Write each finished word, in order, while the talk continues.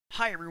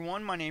Hi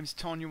everyone, my name is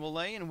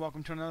FO4Edit and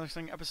welcome to another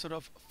exciting episode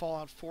of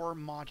Fallout 4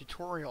 mod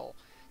tutorial.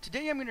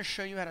 Today I'm going to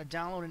show you how to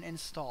download and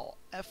install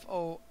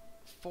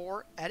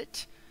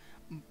FO4Edit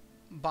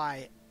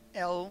by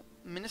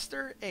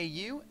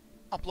ElminsterAU,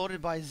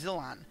 uploaded by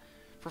Zillan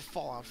for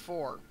Fallout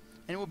 4.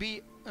 And we'll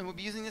be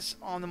using this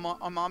on the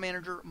Mod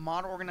Manager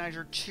Mod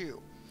Organizer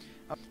 2.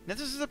 Now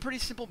this is a pretty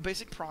simple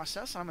basic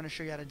process. I'm going to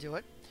show you how to do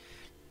it.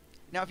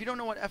 Now if you don't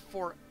know what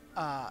FO4Edit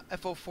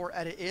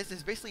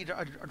is basically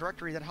a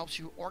directory that helps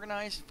you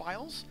organize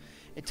files.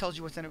 It tells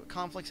you what's in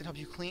conflicts. It helps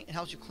you clean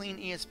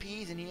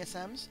ESPs and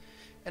ESMs.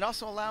 It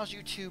also allows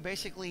you to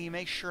basically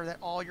make sure that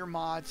all your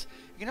mods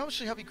can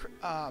actually help you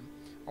are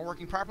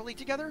working properly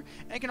together,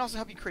 and it can also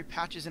help you create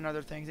patches and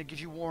other things. It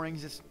gives you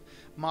warnings if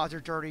mods are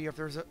dirty, if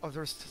there's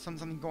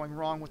something going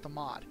wrong with the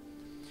mod.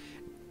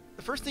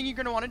 The first thing you're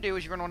going to want to do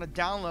is you're going to want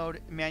to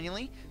download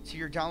manually to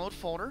your download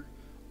folder.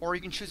 Or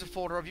you can choose a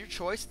folder of your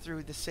choice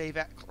through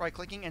the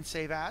right-clicking and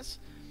save as.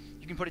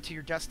 You can put it to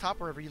your desktop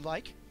wherever you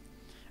like.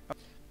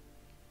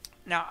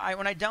 Now,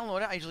 when I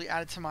download it, I usually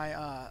add it to my.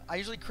 I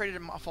usually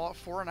created a Fallout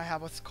 4, and I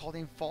have what's called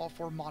the Fallout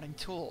 4 modding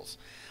tools.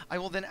 I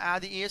will then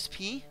add the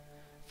ESP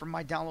from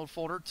my download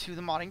folder to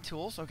the modding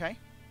tools. Okay.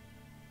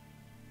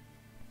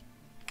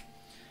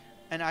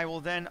 And I will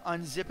then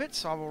unzip it.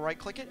 So I will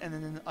right-click it and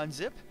then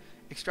unzip,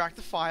 extract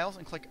the files,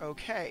 and click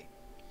OK.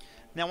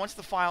 Now, once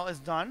the file is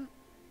done,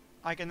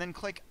 I can then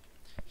click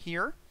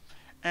here,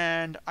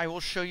 and I will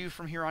show you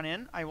from here on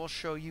in. I will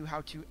show you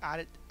how to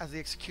add it as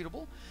the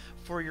executable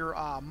for your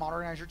Mod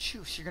Organizer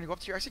 2. So you're going to go up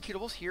to your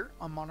executables here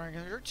on Mod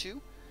Organizer 2.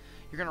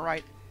 You're going to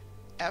write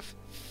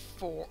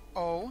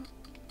FO4Edit.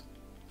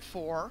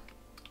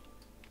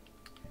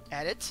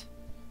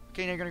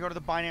 Okay, now you're going to go to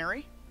the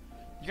binary.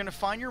 You're going to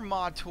find your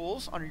mod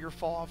tools under your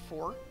Fallout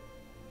 4.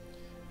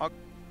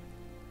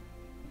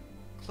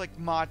 Click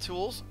Mod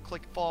Tools,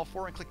 click Fallout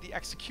 4, and click the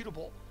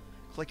executable.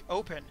 Click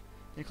Open.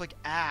 Then click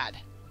Add.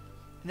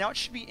 Now it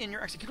should be in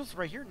your executables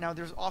right here. Now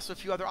there's also a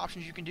few other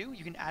options you can do.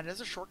 You can add it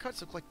as a shortcut,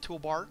 so click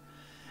Toolbar.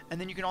 And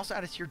then you can also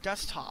add it to your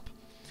desktop.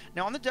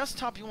 Now on the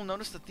desktop you will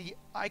notice that the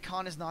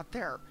icon is not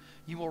there.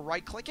 You will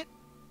right click it,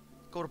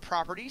 go to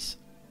Properties,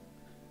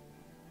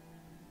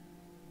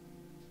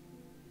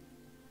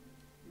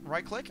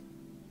 right click,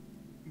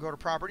 go to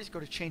Properties, go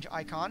to Change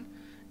Icon.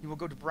 You will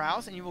go to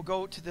Browse, and you will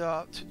go to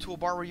the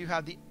toolbar where you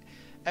have the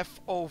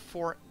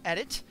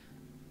FO4Edit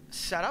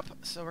setup.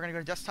 So we're going to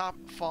go to Desktop,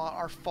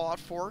 our Fallout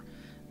 4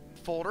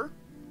 folder,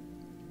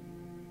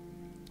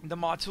 the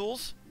Mod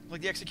Tools,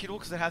 click the executable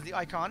because it has the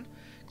icon,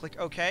 click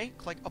OK,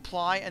 click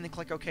Apply, and then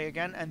click OK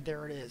again, and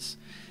there it is.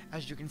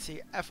 As you can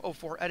see,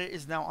 FO4Edit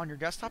is now on your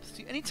desktop.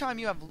 So anytime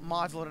you have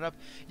mods loaded up,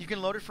 you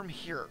can load it from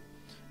here.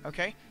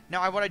 Okay.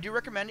 Now what I do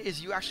recommend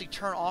is you actually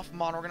turn off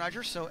Mod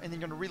Organizer, and then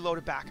you're going to reload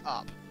it back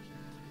up.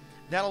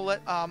 That'll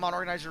let Mod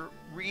Organizer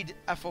read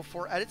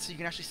FO4Edit, so you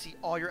can actually see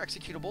all your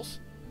executables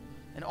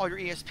and all your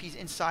ESPs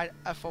inside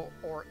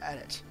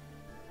FO4Edit.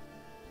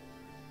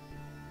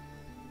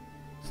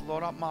 Let's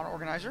load up Mod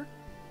Organizer.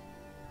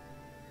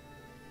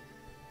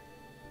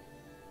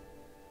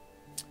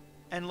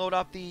 And load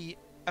up the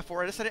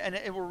FO4Edit, and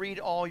it will read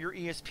all your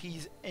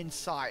ESPs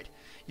inside.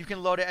 You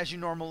can load it as you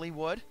normally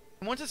would.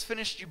 And once it's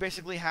finished, you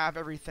basically have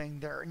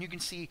everything there, and you can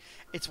see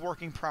it's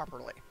working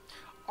properly.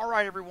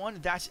 Alright everyone,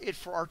 that's it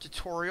for our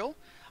tutorial.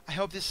 I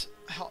hope this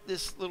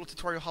little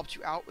tutorial helped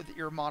you out with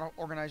your Mod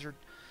Organizer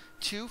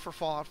 2 for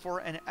Fallout 4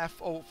 and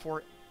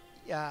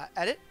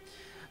FO4Edit.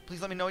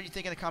 Please let me know what you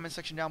think in the comment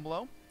section down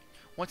below.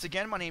 Once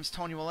again, my name is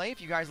FO4Edit.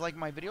 If you guys like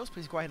my videos,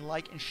 please go ahead and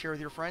like and share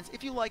with your friends.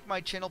 If you like my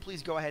channel,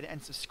 please go ahead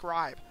and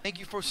subscribe. Thank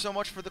you so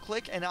much for the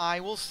click, and I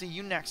will see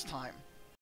you next time.